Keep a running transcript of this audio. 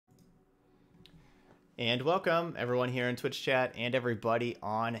And welcome everyone here in Twitch chat and everybody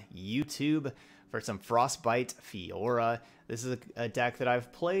on YouTube for some Frostbite Fiora. This is a deck that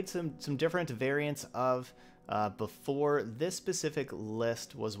I've played some different variants of before. This specific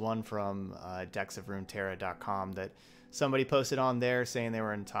list was one from decksofruneterra.com that somebody posted on there saying they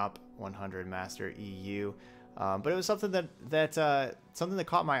were in top 100 Master EU. But it was something that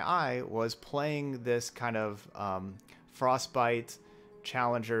caught my eye was playing this kind of Frostbite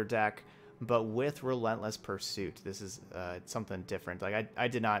Challenger deck, but with Relentless Pursuit. This is something different. Like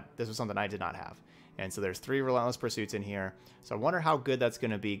this was something I did not have. And so there's 3 Relentless Pursuits in here. So I wonder how good that's going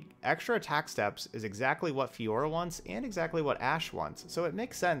to be. Extra attack steps is exactly what Fiora wants and exactly what Ashe wants. So it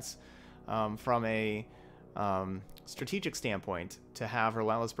makes sense from a strategic standpoint to have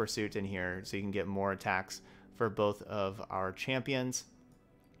Relentless Pursuit in here so you can get more attacks for both of our champions.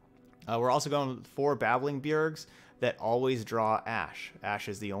 We're also going for Babbling Bjergs that always draw Ashe. Ashe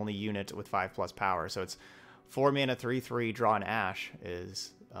is the only unit with 5+ power, so it's 4 mana, 3/3, draw an Ashe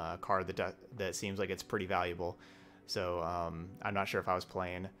is a card that seems like it's pretty valuable. So I'm not sure if I was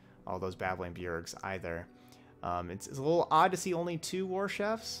playing all those Babbling Bjergs either. It's a little odd to see only 2 War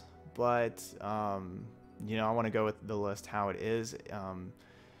Chefs, but you know, I want to go with the list how it is.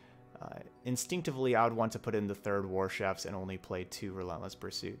 Instinctively, I would want to put in the 3rd War Chefs and only play 2 Relentless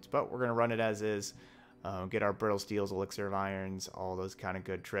Pursuits, but we're going to run it as is. Get our Brittle Steels, Elixir of Irons, all those kind of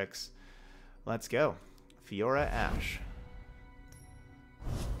good tricks. Let's go. Fiora Ashe.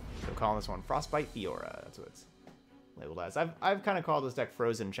 So calling this one Frostbite Fiora. That's what it's labeled as. I've kind of called this deck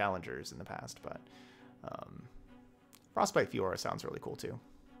Frozen Challengers in the past, but Frostbite Fiora sounds really cool too.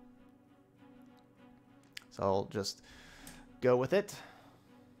 So I'll just go with it.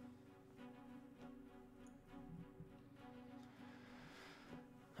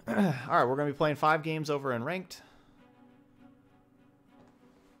 Alright, we're going to be playing 5 games over in Ranked.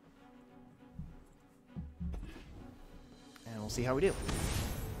 And we'll see how we do.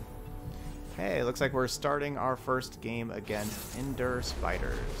 Okay, looks like we're starting our first game against Ender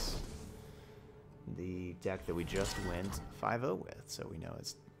Spiders. The deck that we just went 5-0 with, so we know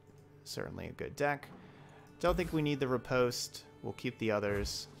it's certainly a good deck. Don't think we need the riposte. We'll keep the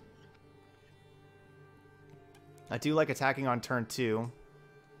others. I do like attacking on turn 2.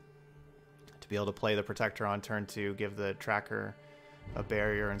 Be able to play the Protector on turn 2, give the tracker a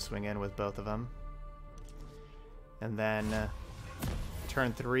barrier and swing in with both of them. And then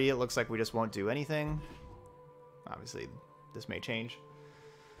turn 3, it looks like we just won't do anything. Obviously, this may change.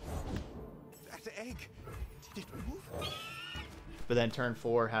 That egg, did it move? But then turn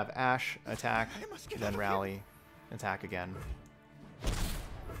 4, have Ashe attack, then rally, attack again.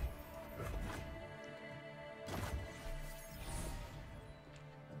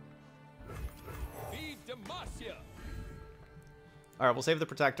 Demacia. Alright, we'll save the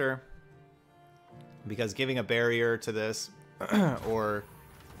Protector, because giving a barrier to this, or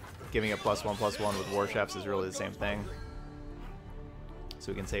giving a +1/+1 with War Chefs is really the same thing.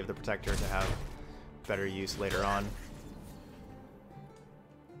 So we can save the Protector to have better use later on.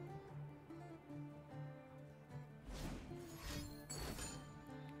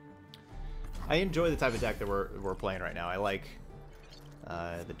 I enjoy the type of deck that we're playing right now. I like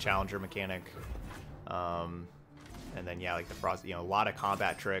the Challenger mechanic. And then, yeah, like the Frost, you know, a lot of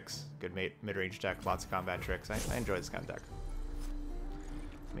combat tricks. Good mid-range deck, lots of combat tricks. I enjoy this kind of deck.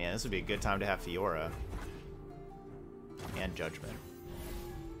 Man, this would be a good time to have Fiora. And Judgment.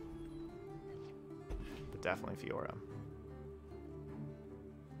 But definitely Fiora.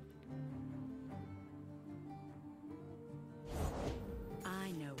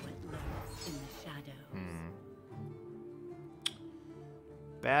 I know what lurks in the shadows.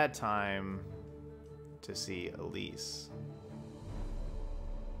 Bad time to see Elise.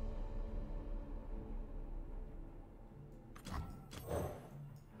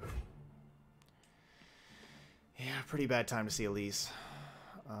 Yeah, pretty bad time to see Elise.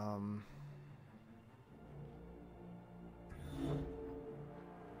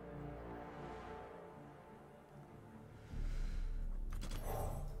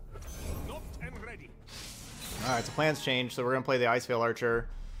 Locked and ready. Alright, so plans change, so we're going to play the Iceveil Archer.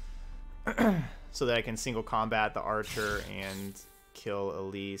 So that I can single combat the Archer and kill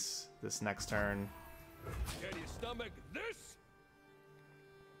Elise this next turn. Can you stomach this?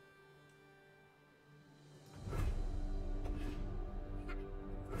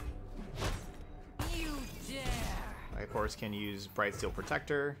 You dare! I, of course, can use Bright Steel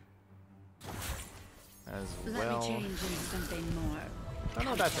Protector as Let well. me change into something more. I don't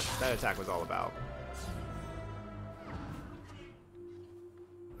know what that attack was all about.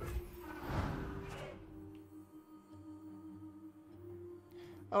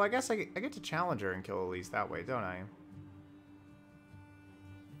 Oh, I guess I get to challenge her and kill Elise that way, don't I?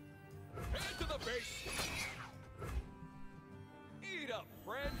 Head to the base. Eat up,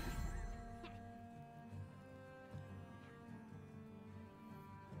 friend.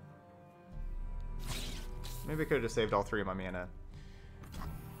 Maybe I could have just saved all 3 of my mana.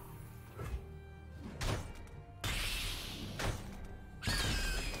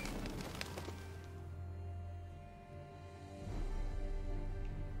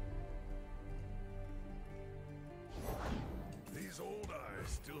 These old eyes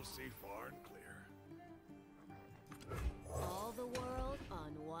still see far and clear. All the world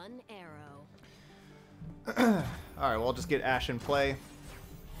on one arrow. Alright, well, I'll just get Ashe in play.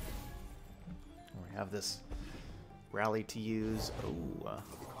 We have this rally to use.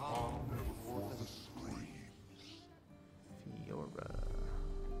 Oh, Fiora.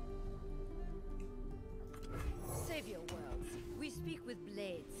 Savior worlds, we speak with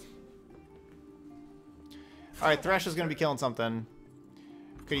blades. Alright, Thresh is going to be killing something.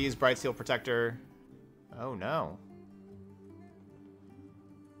 Could use Bright Steel Protector. Oh no.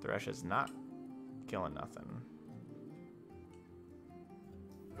 Thresh is not killing nothing.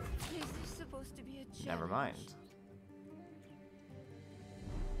 This is supposed to be a challenge. Never mind.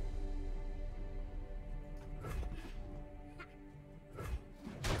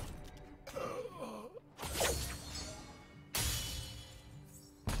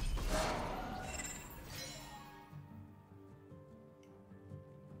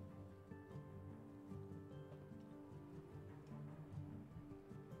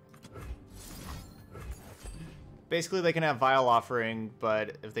 Basically, they can have Vial Offering,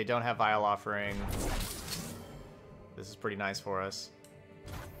 but if they don't have Vial Offering, this is pretty nice for us.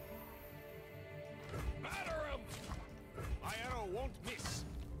 Batter him! My arrow won't miss.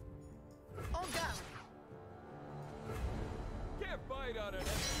 On down. Can't bite on an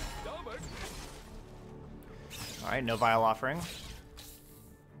empty stomach. Alright, no Vial Offering.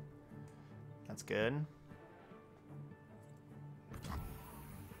 That's good.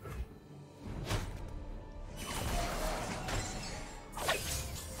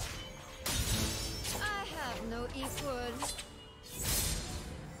 I have no equal.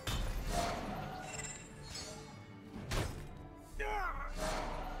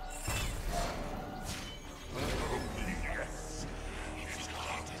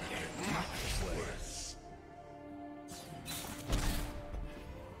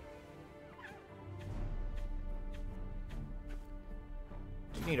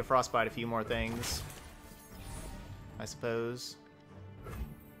 Just need to Frostbite a few more things, I suppose.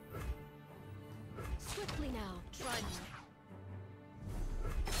 Swiftly now, try me.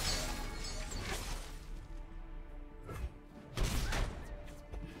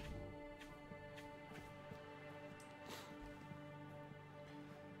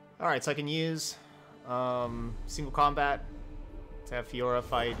 Alright, so I can use single combat to have Fiora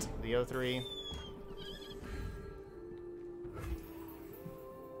fight the O3.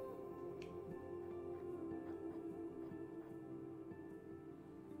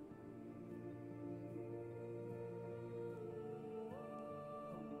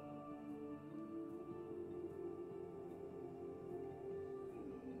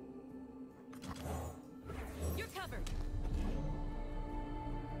 You're covered.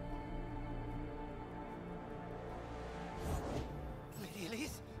 Lady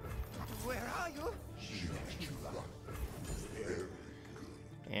Elise, where are you?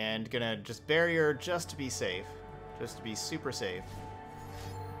 And gonna just barrier just to be safe. Just to be super safe.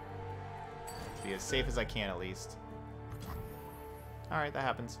 To be as safe as I can, at least. Alright, that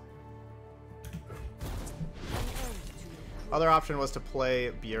happens. Other option was to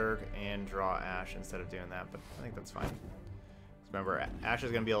play Bjerg and draw Ashe instead of doing that, but I think that's fine. Remember, Ashe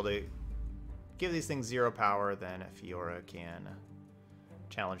is going to be able to give these things 0 power, then Fiora can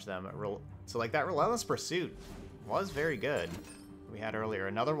challenge them. So like that Relentless Pursuit was very good we had earlier.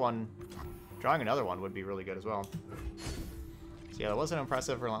 Another one, drawing another one would be really good as well. So yeah, that was an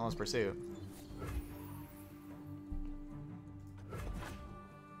impressive Relentless Pursuit.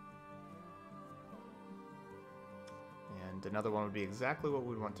 And another one would be exactly what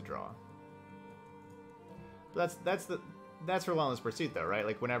we'd want to draw. But that's Relentless Pursuit though, right?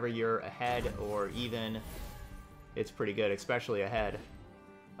 Like whenever you're ahead or even, it's pretty good, especially ahead.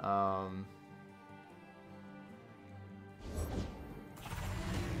 Eyes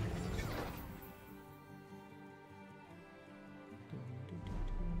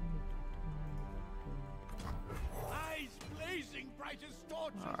blazing bright as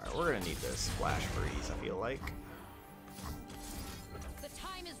torches. Alright, we're gonna need this Flash Freeze, I feel like. The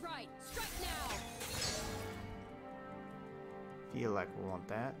time is right. Strike now. Feel like we want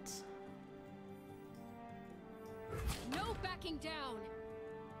that. No backing down.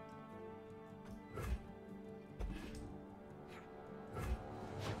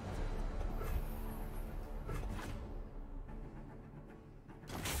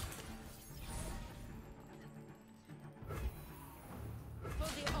 For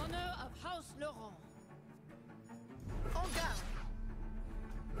the honor of House Laurent. En garde.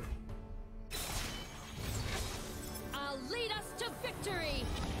 I'll lead us to victory.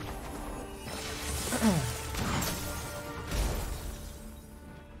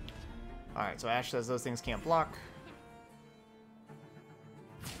 Alright, so Ashe says those things can't block.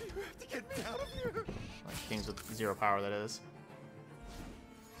 You have to get me out of here. Like things with 0 power, that is.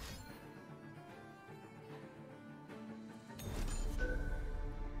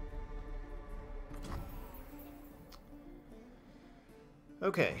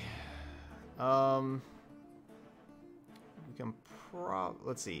 Okay. We can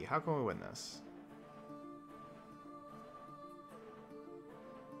let's see, how can we win this?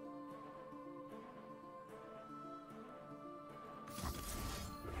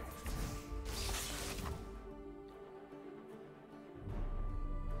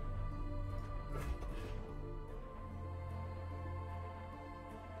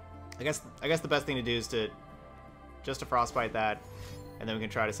 I guess the best thing to do is to just to frostbite that, and then we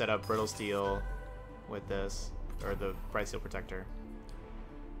can try to set up brittle steel with this, or the bright steel protector.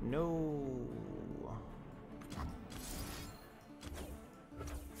 No,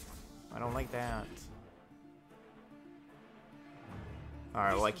 I don't like that. All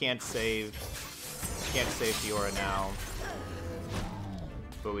right, well I can't save Fiora now,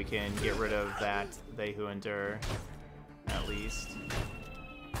 but we can get rid of that They Who Endure at least.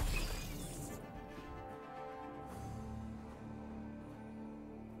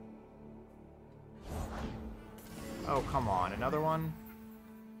 Oh, come on, another one?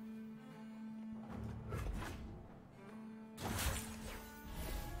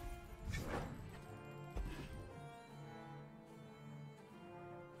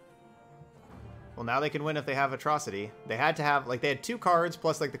 Well, now they can win if they have Atrocity. They had to have, like, they had 2 cards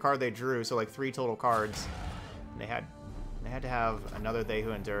plus, like, the card they drew, so, like, 3 total cards. And they had to have another They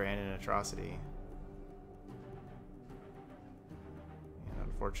Who Endure and an Atrocity. And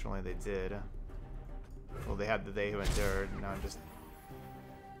unfortunately, they did. Well, they had the They Who Endured. Now I'm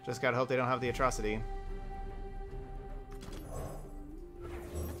just gotta hope they don't have the Atrocity.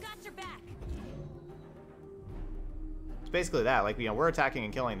 Got your back. It's basically that. Like, you know, we're attacking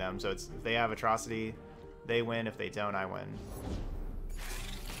and killing them, so it's if they have Atrocity, they win. If they don't, I win.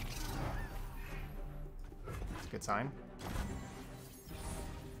 It's a good sign.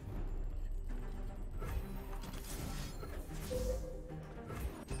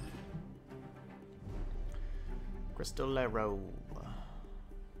 Crystallero.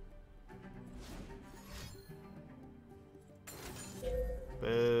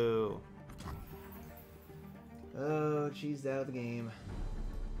 Boo. Oh, she's out of the game.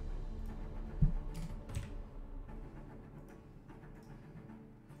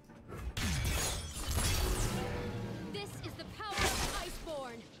 This is the power of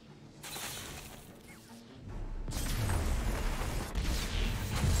Iceborne.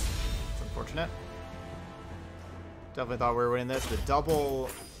 It's unfortunate. Definitely thought we were winning this. The double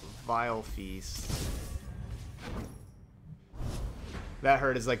Vile Feast. That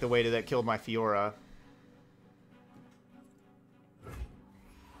hurt is like the way that killed my Fiora.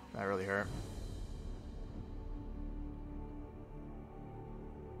 That really hurt.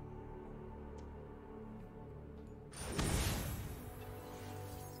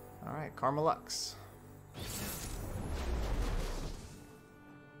 Alright, Karma Lux.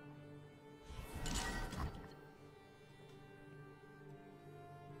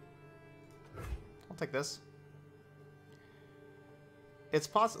 I'll take this. It's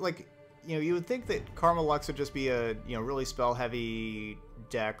possible, like, you know, you would think that Karma Lux would just be a, you know, really spell-heavy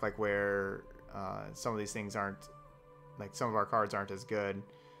deck, like where some of these things aren't, like some of our cards aren't as good.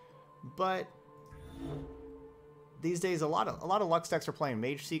 But these days, a lot of Lux decks are playing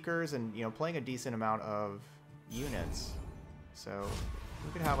Mage Seekers and, you know, playing a decent amount of units. So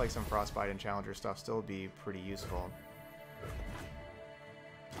we could have like some Frostbite and Challenger stuff still be pretty useful.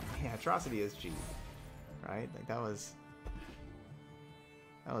 Yeah, Atrocity is cheap, right? Like that was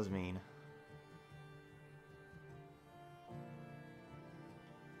mean.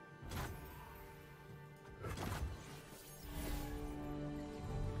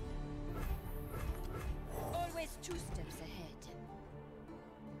 Always 2 steps ahead.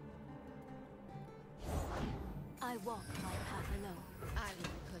 I walk my path alone. I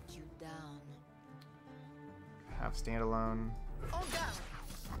will cut you down. Have standalone. En garde.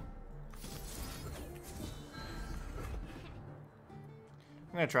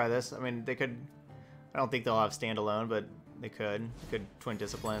 I'm gonna try this. I mean, they could. I don't think they'll have standalone, but they could. They could twin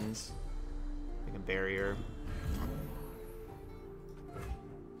disciplines. They can barrier.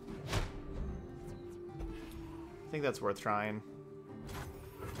 I think that's worth trying.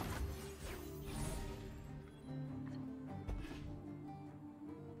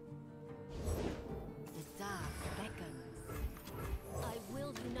 The dark beckons. I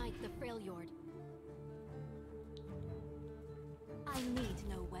will unite the Freljord. I need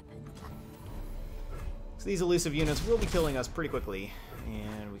no weapon. So these elusive units will be killing us pretty quickly,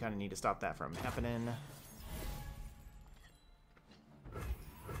 and we kind of need to stop that from happening.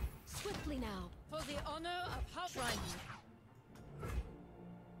 Swiftly now. For the honor of HawkTie.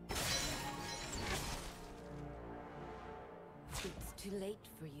 It's too late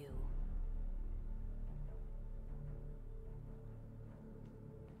for you.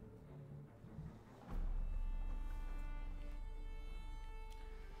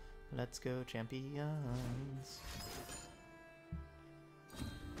 Let's go, champions.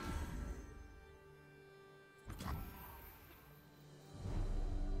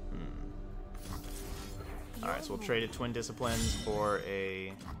 Alright, so we'll trade it twin disciplines for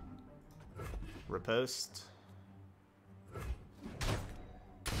a riposte.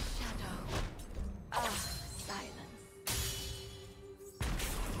 Shadow. Silence.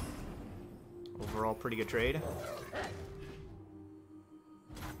 Overall, pretty good trade.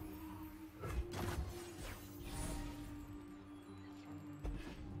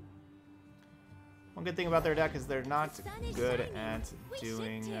 One good thing about their deck is they're not good at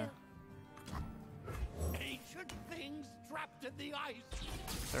doing... Ancient things trapped in the ice.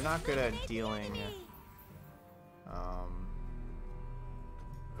 They're not good at dealing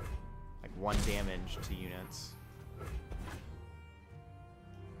like 1 damage to units.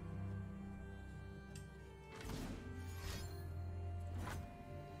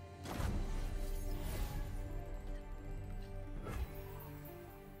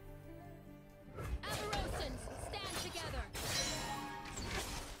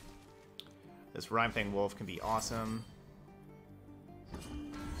 This Rhyme-Fang Wolf can be awesome.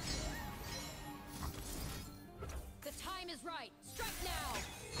 The time is right. Strike now.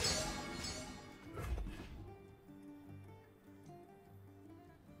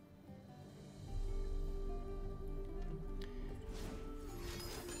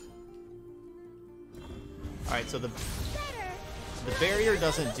 Alright, so the barrier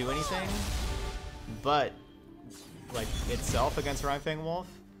doesn't do anything, but like itself against Rhyme-Fang Wolf.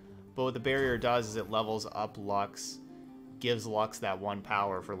 But what the barrier does is it levels up Lux, gives Lux that 1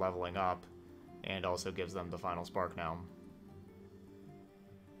 power for leveling up, and also gives them the final spark now.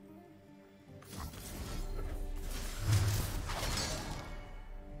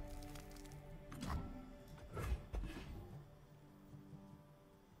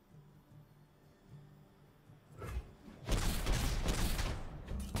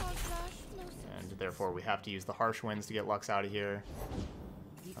 And therefore we have to use the Harsh Winds to get Lux out of here.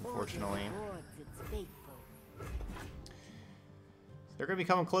 Unfortunately. They're going to be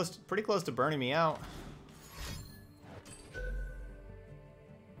coming pretty close to burning me out.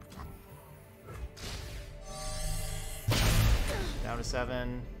 Down to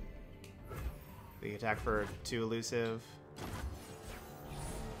 7. The attack for 2 elusive.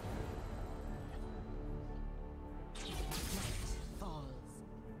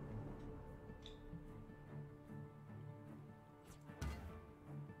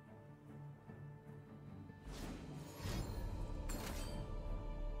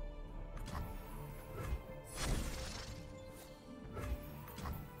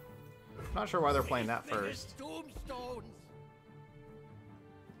 Not sure why they're playing that first. Tombstones.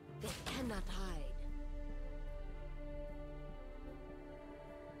 They cannot hide.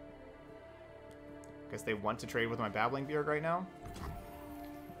 Guess they want to trade with my Babbling Bjerg right now,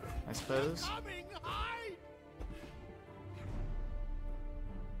 I suppose. Coming, hide.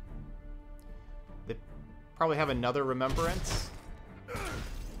 They probably have another Remembrance. I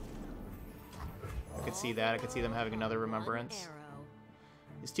could see that. I could see them having another Remembrance.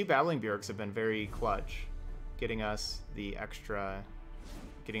 These 2 Babbling Bjergs have been very clutch, getting us these extra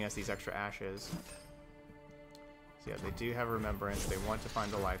Ashes. So yeah, they do have Remembrance. They want to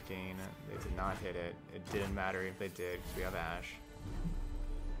find the life gain. They did not hit it. It didn't matter if they did, because we have Ashe.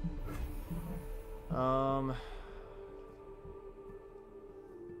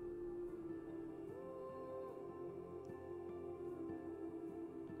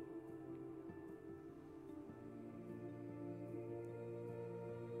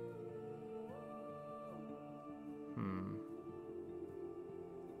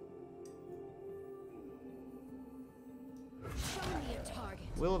 target.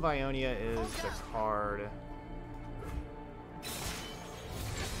 Will of Ionia is the card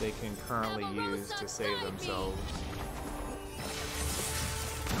they can currently use to save themselves.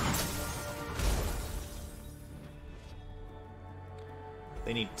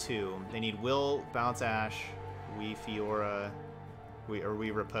 They need 2. They need Will, bounce Ashe, we Fiora,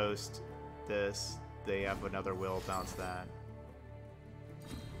 we riposte this. They have another Will, bounce that.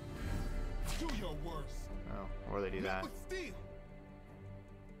 Do your worst. Oh, or they do that. With steel.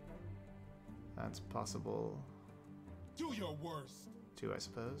 That's possible Do your worst. too, I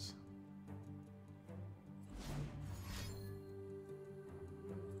suppose.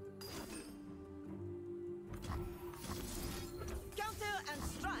 Counter and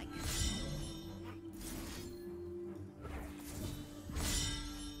strike.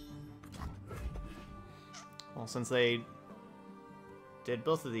 Well, since they did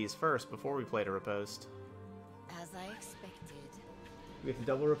both of these first before we played a riposte, As I expected. we have to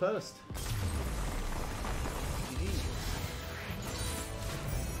double riposte.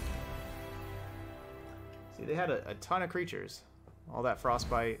 See, they had a ton of creatures. All that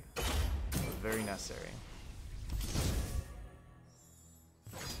Frostbite was very necessary.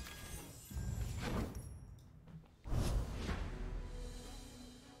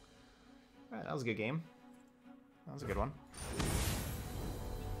 Alright, that was a good game. That was a good one.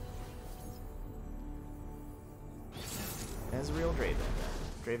 Ezreal Draven.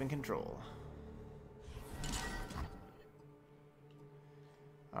 Draven control.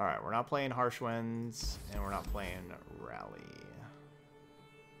 Alright, we're not playing Harsh Winds, and we're not playing Rally.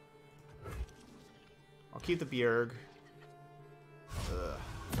 I'll keep the Bjerg. Ugh,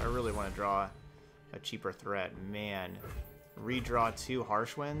 I really want to draw a cheaper threat. Man, redraw 2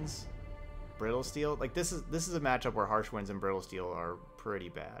 Harsh Winds? Brittle Steel? Like, this is a matchup where Harsh Winds and Brittle Steel are pretty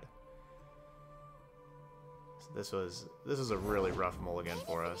bad. So this was a really rough mulligan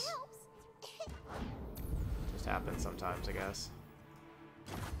for us. Just happens sometimes, I guess.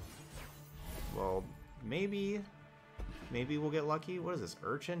 Well, maybe we'll get lucky. What is this?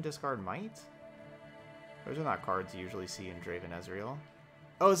 Urchin, discard Might? Those are not cards you usually see in Draven Ezreal.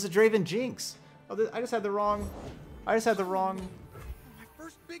 Oh, it's a Draven Jinx. Oh, I just had the wrong. My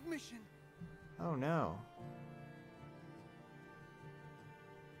first big mission. Oh no.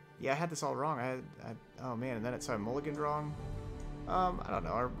 Yeah, I had this all wrong. Oh man, and then it started mulliganed wrong. I don't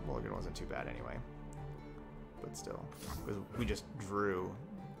know. Our mulligan wasn't too bad anyway. But still, we just drew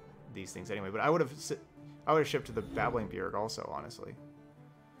these things anyway. But I would have shipped to the Babbling Bjerg also, honestly.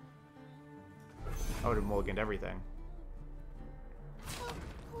 I would have mulliganed everything. I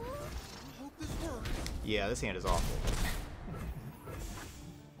hope this works. Yeah, this hand is awful.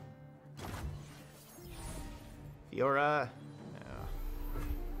 Fiora. No.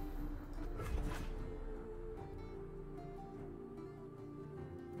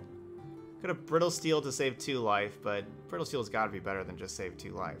 Could have Brittle Steel to save 2 life, but Brittle Steel's got to be better than just save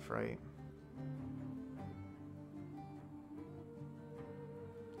 2 life, right?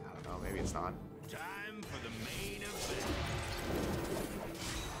 I don't know, maybe it's not. Time for the main event.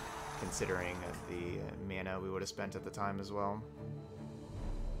 Considering the mana we would have spent at the time as well.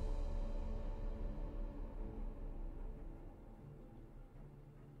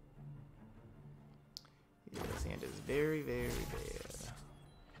 Yeah, this hand is very, very bad.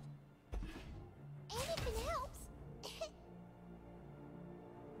 Anything helps.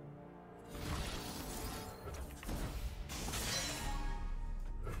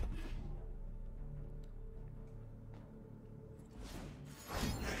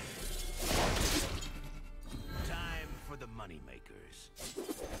 Time for the moneymakers.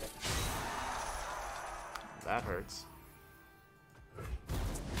 That hurts.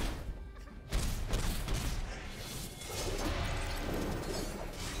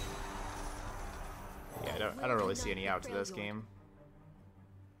 Yeah, I don't really see any out to this game.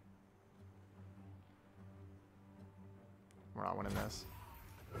 We're not winning this.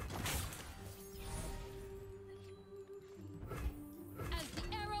 As the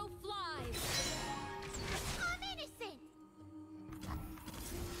arrow flies. I'm innocent.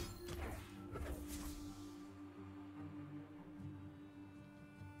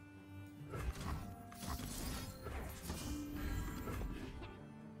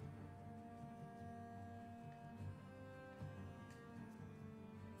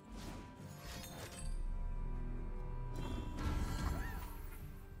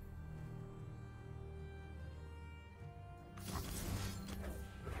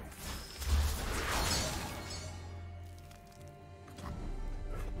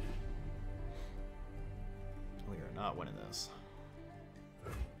 We are not winning this.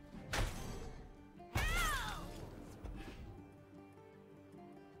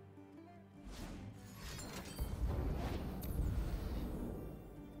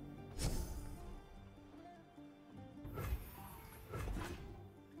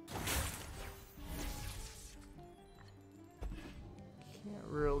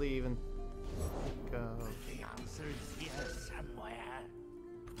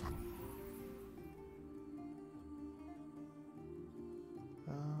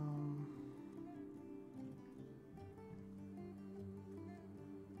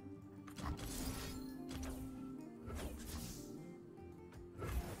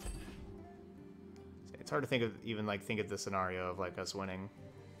 hard to think of think of the scenario of like us winning.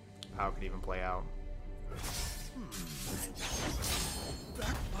 How it could even play out.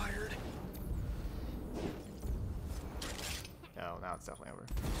 Backfired. Oh, now it's definitely over.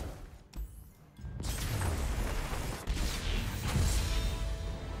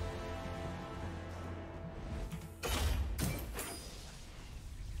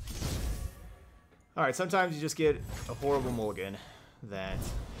 Alright, sometimes you just get a horrible mulligan that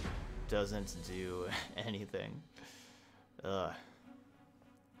doesn't do anything. Ugh.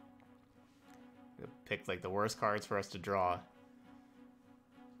 Picked like the worst cards for us to draw.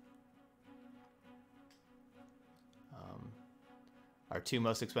 Our two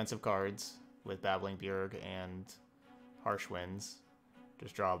most expensive cards with Babbling Bjerg and Harsh Winds.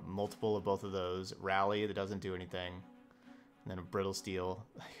 Just draw multiple of both of those. Rally that doesn't do anything. And then a Brittle Steel.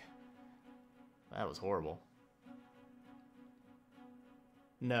 That was horrible.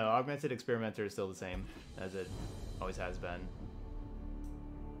 No, Augmented Experimenter is still the same as it always has been.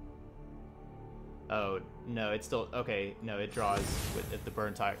 Oh, no, it's still... Okay, no, it draws. If the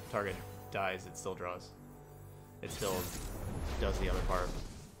burn target dies, it still draws. It still does the other part.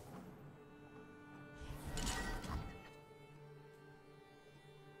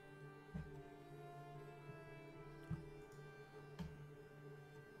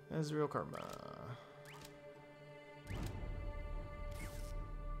 That's real karma.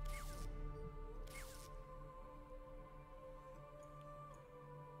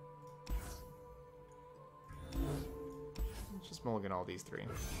 Let's just mulligan all these three.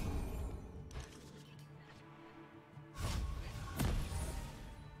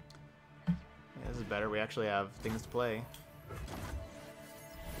 Yeah, this is better. We actually have things to play.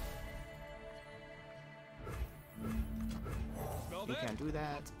 You can't do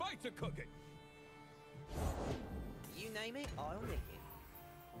that. Bites are cooking. You name it, I'll nick it.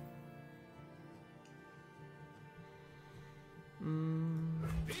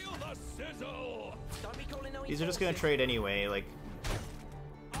 Feel the sizzle. Don't be calling no These are just gonna trade anyway. Like,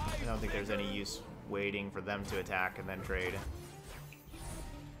 I don't think there's any use waiting for them to attack and then trade.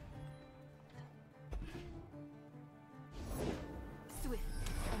 Swift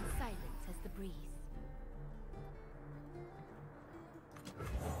and silent as the breeze.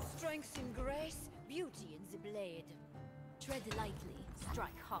 Strength in grace, beauty in the blade. Tread lightly,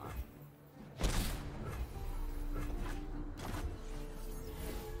 strike hard.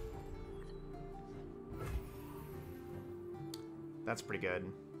 That's pretty good.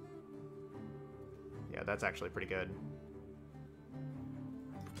 Yeah, that's actually pretty good.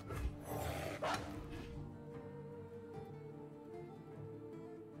 I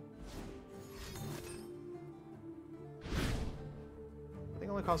think it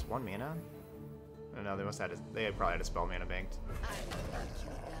only costs 1 mana. I don't know, they must have they probably had a spell mana banked. I will hunt you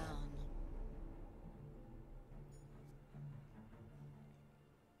down.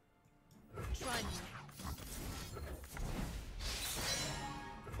 Try me.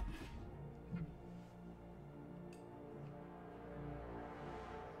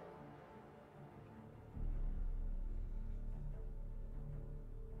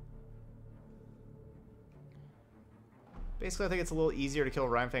 Basically, I think it's a little easier to kill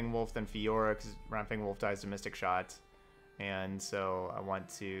Rhymefang Wolf than Fiora, because Rhymefang Wolf dies to Mystic Shot. And so I want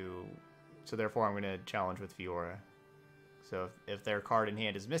to... So therefore I'm going to challenge with Fiora. So if their card in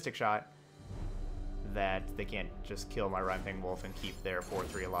hand is Mystic Shot, that they can't just kill my Rhymefang Wolf and keep their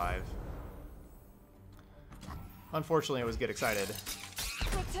 4-3 alive. Unfortunately, I was get excited.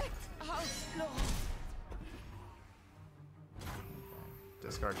 Protect House Lord.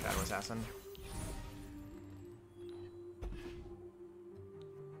 Discard Shadow Assassin.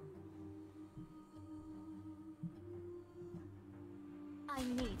 I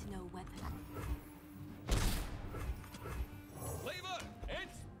need no weapon. Flavor and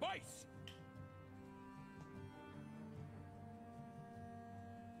spice.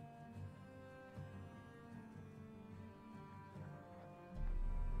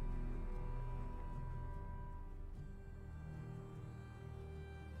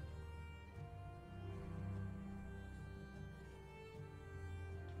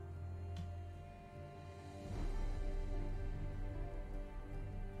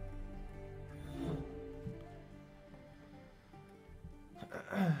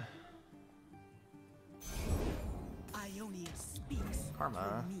 Ionia speaks.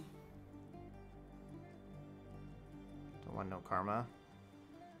 Karma. For me. Don't want no karma.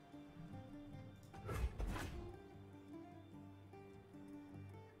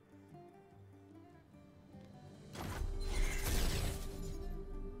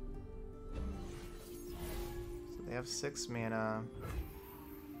 So they have 6 mana.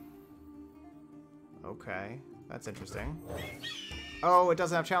 Okay, that's interesting. Oh, it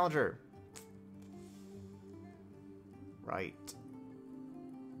doesn't have Challenger. Right.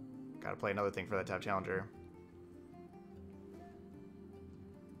 Gotta play another thing for that to have Challenger.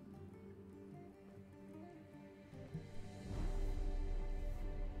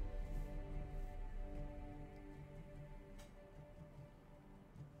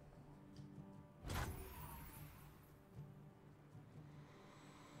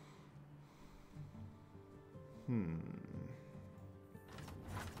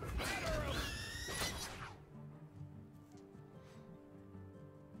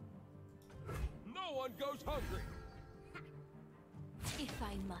 No one goes hungry. If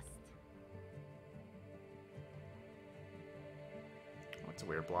I must. What's a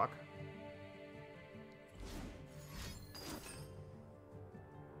weird block?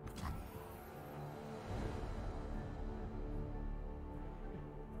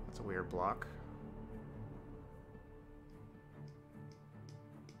 That's a weird block.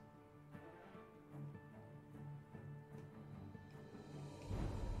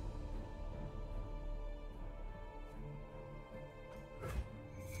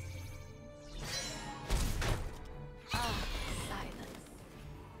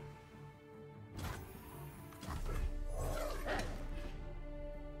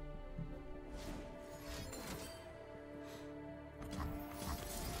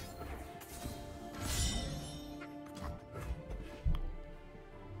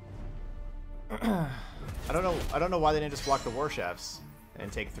 I don't know why they didn't just block the war chefs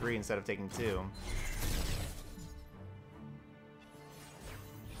and take 3 instead of taking 2.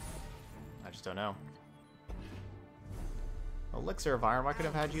 I just don't know. Elixir of Iron, why could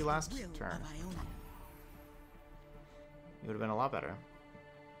have had you last turn? You would have been a lot better.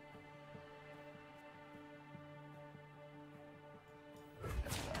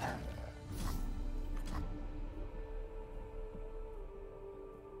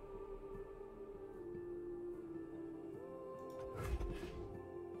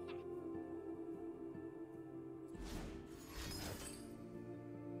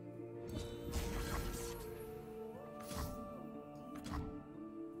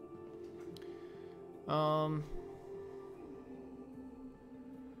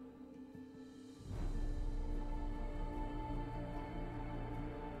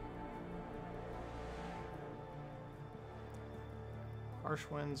 Harsh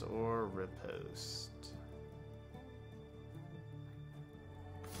Winds or Riposte?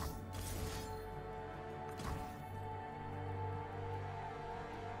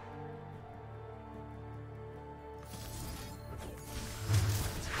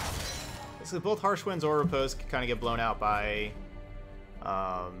 So both Harsh Winds or Riposte can kind of get blown out by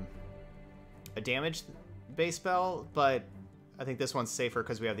a damage base spell, but I think this one's safer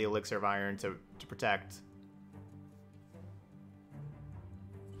because we have the Elixir of Iron to protect.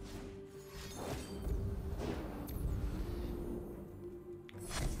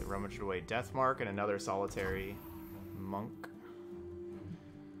 So they rummaged away Deathmark and another solitary monk.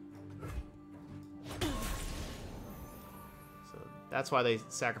 That's why they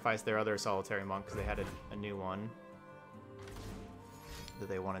sacrificed their other solitary monk, because they had a new one that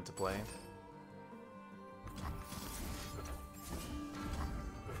they wanted to play.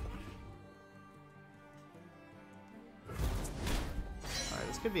 Alright,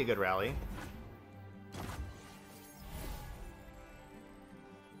 this could be a good rally.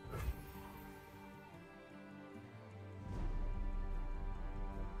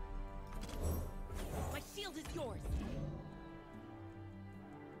 My shield is yours.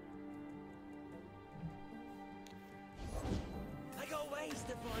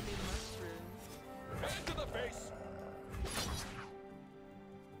 To find me mushrooms. Hand to the face.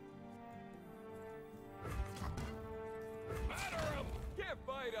 Batter 'em. Can't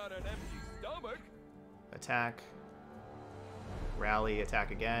fight on an empty stomach. Attack. Rally,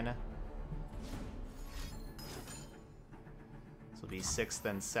 attack again. This will be 6,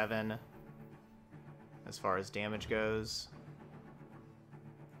 then 7 as far as damage goes.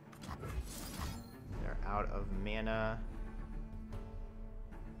 They're out of mana.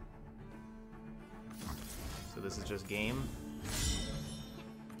 So this is just game.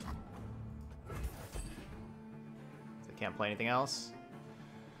 They can't play anything else.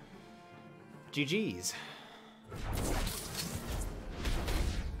 GG's.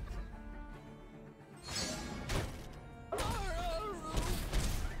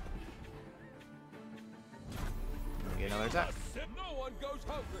 Get another attack. No one goes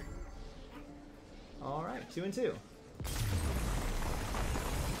hungry. All right, 2 and 2.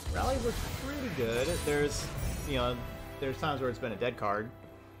 Rally was pretty good. There's times where it's been a dead card,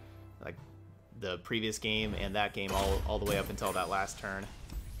 like the previous game and that game all the way up until that last turn.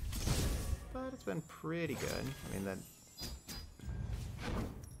 But it's been pretty good. I mean,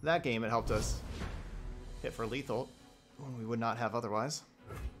 that game, it helped us hit for lethal when we would not have otherwise.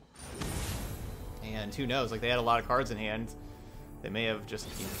 And who knows, like, they had a lot of cards in hand. They may have just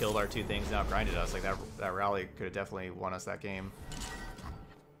killed our 2 things and outgrinded us. Like, that rally could have definitely won us that game.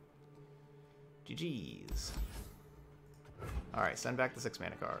 GG's. Alright, send back the 6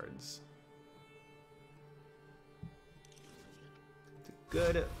 mana cards. It's a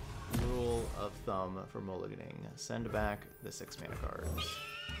good rule of thumb for mulliganing. Send back the 6 mana cards.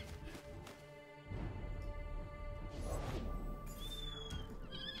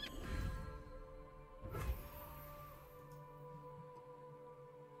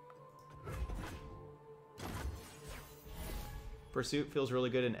 Pursuit feels really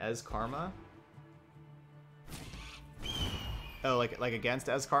good in Ez Karma. Oh, like against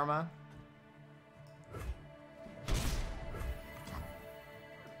Ez Karma?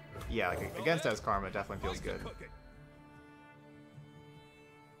 Yeah, like against Ez Karma definitely feels good.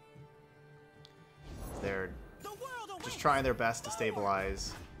 They're just trying their best to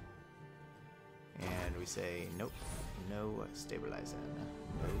stabilize. And we say, nope, no stabilizing.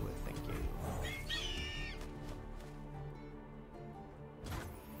 No, thank you.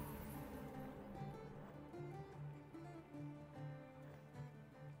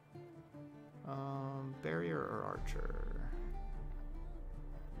 Barrier or Archer?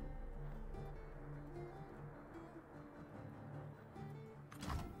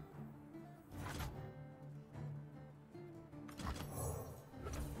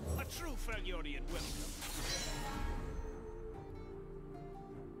 A true Freljordian welcome.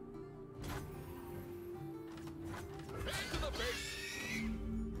 Back to the base.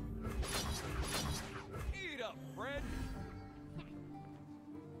 Eat up, friend.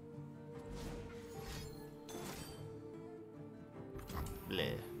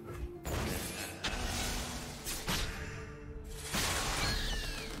 Bleh.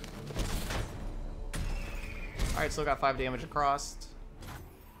 Alright, still got 5 damage across.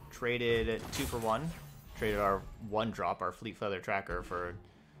 Traded 2 for 1. Traded our 1-drop, our Fleet Feather Tracker, for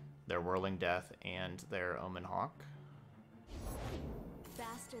their Whirling Death and their Omen Hawk.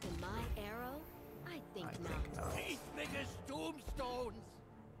 Faster than my arrow? I think not. These biggest tombstones.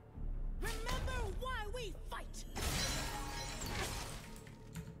 Remember why we fight!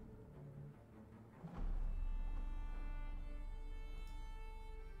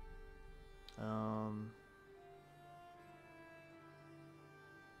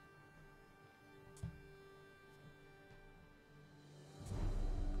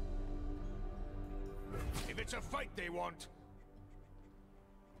 If it's a fight they want.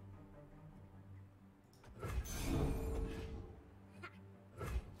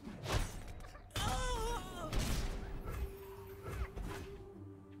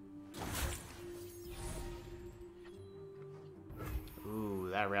 Ooh,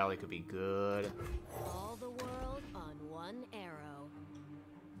 that rally could be good. All the world on one arrow.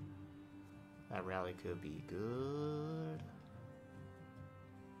 That rally could be good.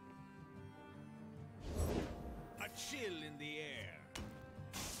 A chill in the air.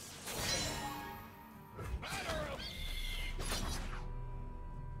 Batter 'em!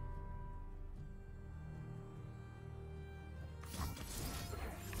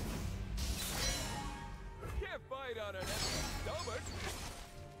 Can't fight on an empty stomach.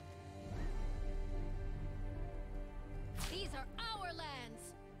 These are our lands.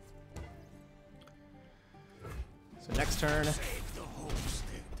 So next turn, Save the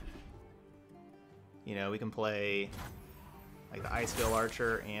homestead. you know, we can play like the Icevale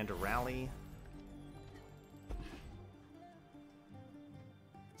Archer and a rally.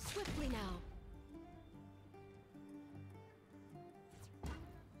 Swiftly now.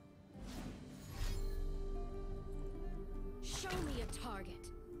 Show me a target.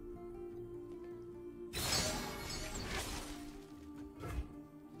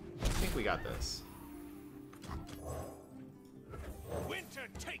 I think we got this. Winter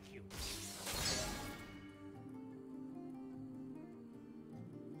take you.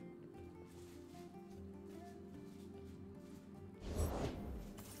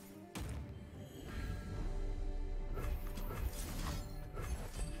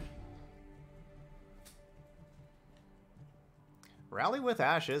 Rally with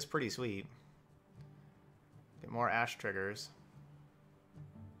Ashe is pretty sweet. Get more Ashe triggers.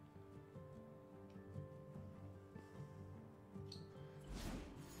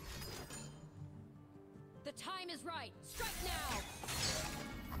 The time is right. Strike now.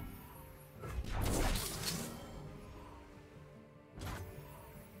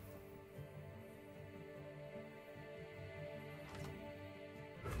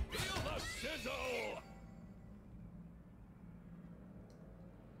 Sizzle!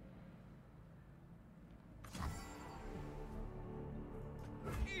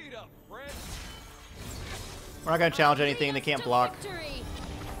 Eat up, friend! We're not going to challenge anything. They can't block. Victory.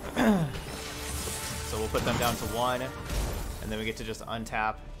 So we'll put them down to 1. And then we get to just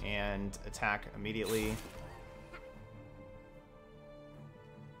untap and attack immediately.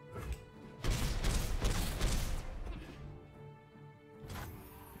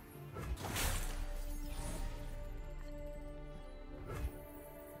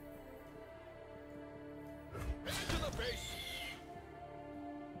 To the base!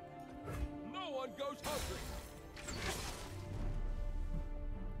 No one goes hungry!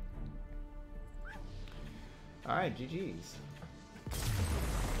 Alright, GG's.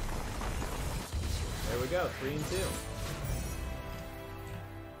 There we go, 3 and 2.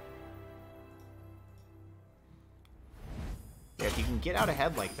 Yeah, if you can get out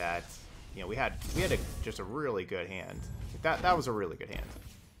ahead like that, you know, we had just a really good hand. That was a really good hand.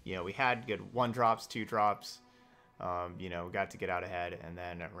 You know, we had good 1 drops, 2 drops. You know, got to get out ahead and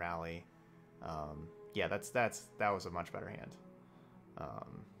then rally. Yeah, that was a much better hand.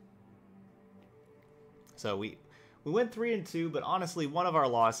 So we went 3 and 2, but honestly, one of our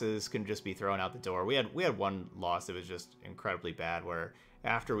losses can just be thrown out the door. We had 1 loss that was just incredibly bad, where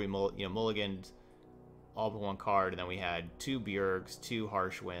after we mulliganed all but 1 card, and then we had 2 Bjergs, 2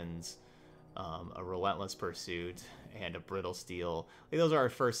 Harsh Winds, a Relentless Pursuit, and a Brittle Steel. Like, those are our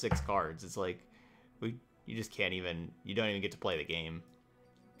first 6 cards. It's like you just can't even, you don't even get to play the game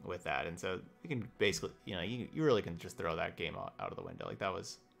with that, and so you can basically, you know, you really can just throw that game out of the window. Like, that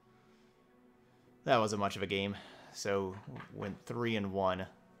wasn't much of a game. So went 3 and 1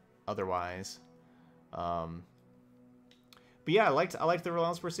 otherwise. But yeah, I liked the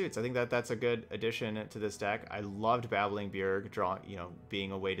Relentless Pursuits. I think that's a good addition to this deck. I loved Babbling Bjerg,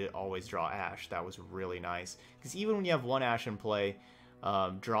 being a way to always draw Ashe. That was really nice, because even when you have 1 Ashe in play,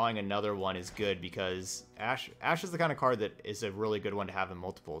 drawing another one is good, because Ashe is the kind of card that is a really good one to have in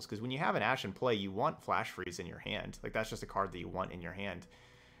multiples, because when you have an Ashe in play, you want Flash Freeze in your hand. Like, that's just a card that you want in your hand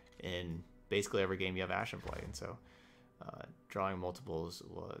in basically every game you have Ashe in play, and so drawing multiples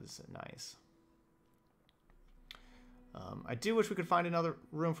was nice. I do wish we could find another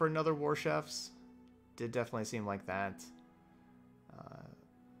room for another War Chefs. Did definitely seem like that,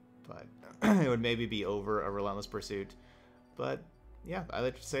 but it would maybe be over a Relentless Pursuit. But yeah, I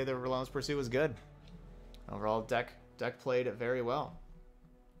like to say the Relentless Pursuit was good. Overall, deck played very well.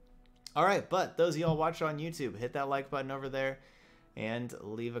 All right, but those of y'all watching on YouTube, hit that like button over there and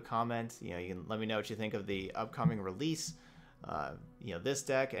leave a comment. You know, you can let me know what you think of the upcoming release. You know, this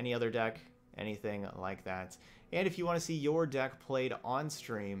deck, any other deck, anything like that. And if you want to see your deck played on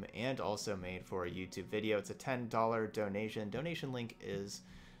stream and also made for a YouTube video, it's a $10 donation. Donation link is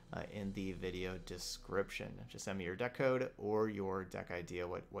in the video description. Just send me your deck code or your deck idea,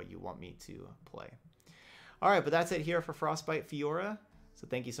 what you want me to play. All right, but that's it here for Frostbite Fiora. So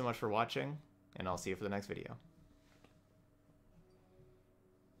thank you so much for watching, and I'll see you for the next video.